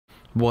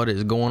What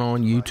is going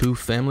on, YouTube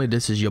family?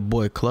 This is your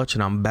boy Clutch,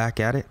 and I'm back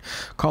at it.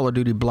 Call of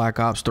Duty Black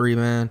Ops 3,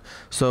 man.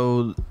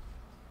 So,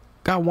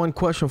 got one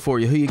question for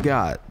you. Who you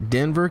got?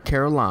 Denver,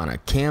 Carolina,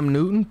 Cam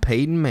Newton,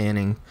 Peyton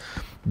Manning.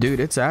 Dude,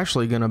 it's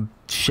actually going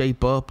to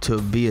shape up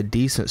to be a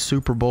decent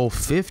Super Bowl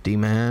 50,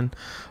 man.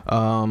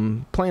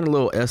 Playing a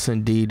little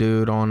S&D,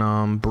 dude,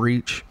 on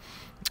Breach.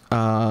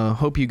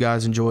 Hope you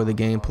guys enjoy the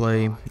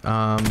gameplay.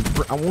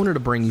 I wanted to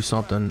bring you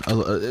something.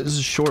 This is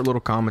a short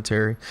little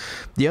commentary.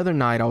 The other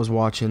night I was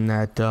watching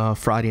that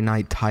Friday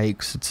Night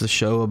Tykes. It's a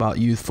show about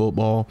youth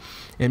football,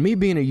 and me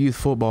being a youth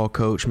football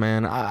coach,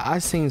 man, I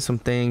seen some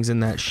things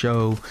in that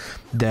show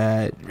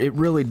that it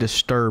really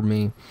disturbed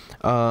me.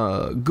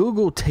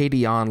 Google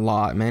Tavion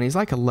Lott, man. He's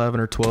like 11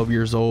 or 12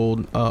 years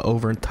old,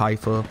 over in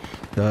TYFA,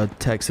 the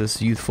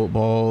Texas youth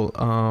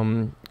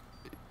football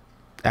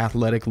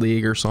athletic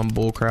league or some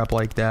bullcrap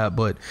like that.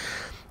 But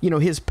you know,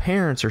 his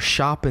parents are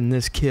shopping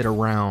this kid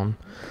around.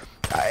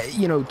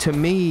 You know, to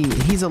me,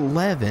 he's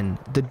 11.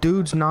 The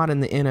dude's not in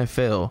the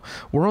NFL.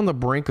 We're on the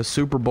brink of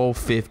Super Bowl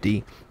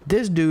 50.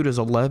 This dude is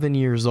 11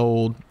 years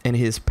old, and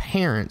his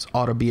parents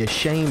ought to be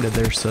ashamed of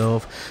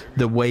themselves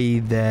the way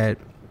that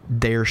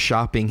they're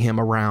shopping him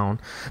around.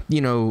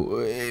 You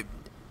know,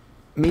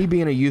 me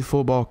being a youth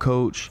football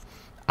coach,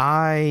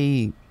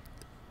 I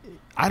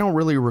don't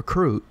really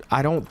recruit.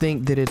 I don't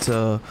think that it's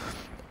a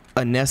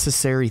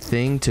necessary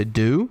thing to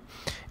do.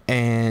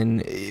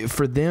 And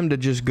for them to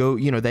just go,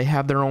 you know, they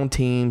have their own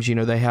teams, you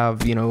know, they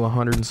have, you know,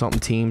 100 and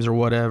something teams or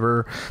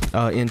whatever,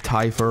 in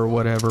TYFA or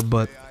whatever.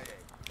 But,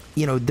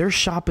 you know, they're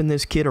shopping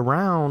this kid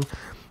around,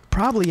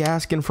 probably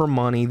asking for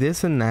money,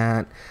 this and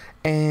that.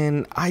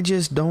 And I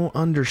just don't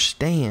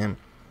understand.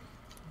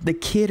 The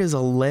kid is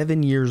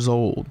 11 years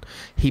old.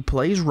 He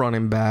plays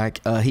running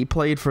back. He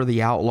played for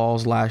the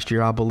Outlaws last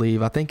year, I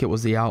believe. I think it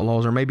was the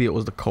Outlaws, or maybe it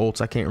was the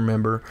Colts. I can't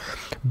remember.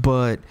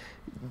 But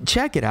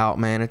check it out,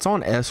 man. It's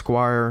on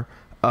Esquire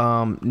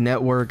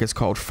network. It's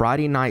called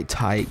Friday Night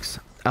Tykes.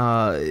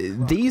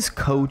 These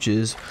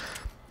coaches,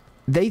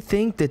 they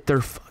think that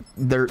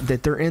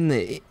they're in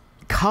the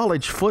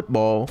college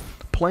football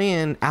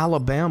playing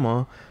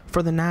Alabama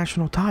for the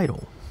national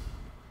title.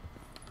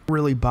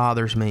 Really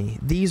bothers me.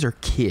 These are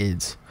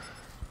kids,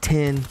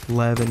 10,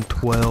 11,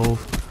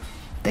 12.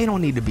 They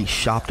don't need to be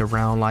shopped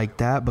around like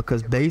that,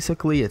 because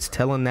basically it's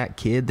telling that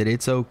kid that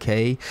it's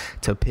okay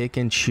to pick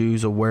and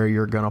choose of where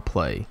you're gonna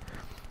play.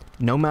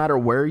 No matter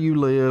where you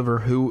live or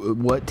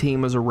what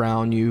team is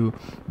around you,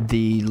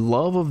 the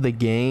love of the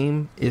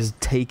game is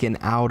taken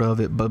out of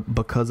it, but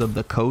because of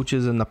the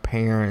coaches and the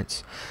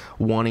parents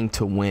wanting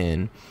to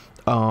win.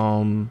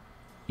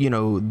 You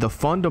know, the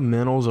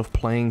fundamentals of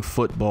playing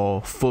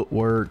football,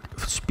 footwork,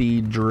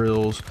 speed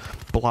drills,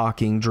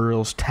 blocking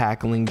drills,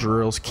 tackling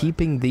drills,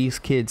 keeping these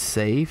kids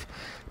safe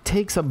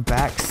takes a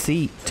back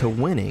seat to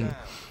winning.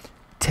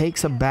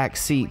 Takes a back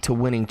seat to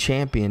winning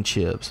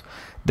championships.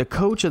 The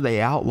coach of the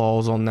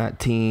Outlaws on that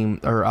team,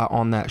 or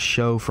on that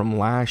show from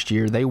last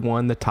year, they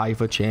won the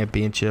TYFA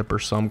championship or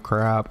some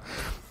crap.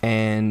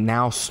 And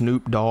now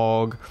Snoop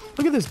Dogg,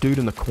 look at this dude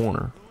in the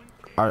corner.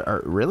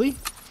 Really?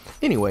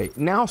 Anyway,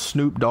 now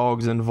Snoop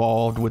Dogg's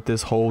involved with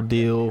this whole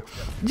deal.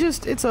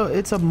 Just it's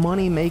a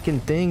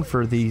money-making thing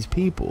for these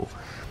people.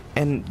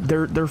 And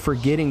they're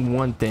forgetting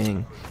one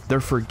thing. They're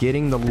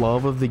forgetting the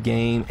love of the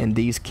game, and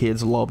these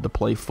kids love to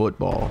play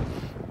football.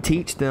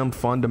 Teach them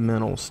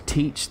fundamentals.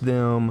 Teach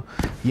them,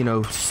 you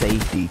know,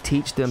 safety.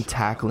 Teach them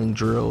tackling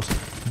drills.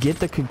 Get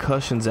the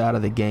concussions out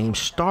of the game.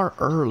 Start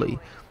early.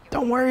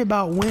 Don't worry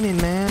about winning,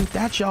 man.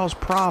 That's y'all's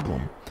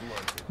problem.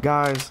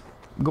 Guys,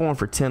 I'm going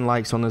for 10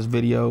 likes on this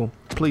video.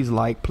 Please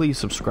like, please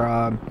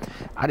subscribe.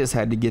 I just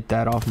had to get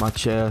that off my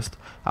chest.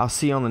 I'll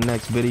see you on the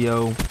next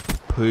video.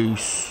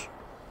 Peace.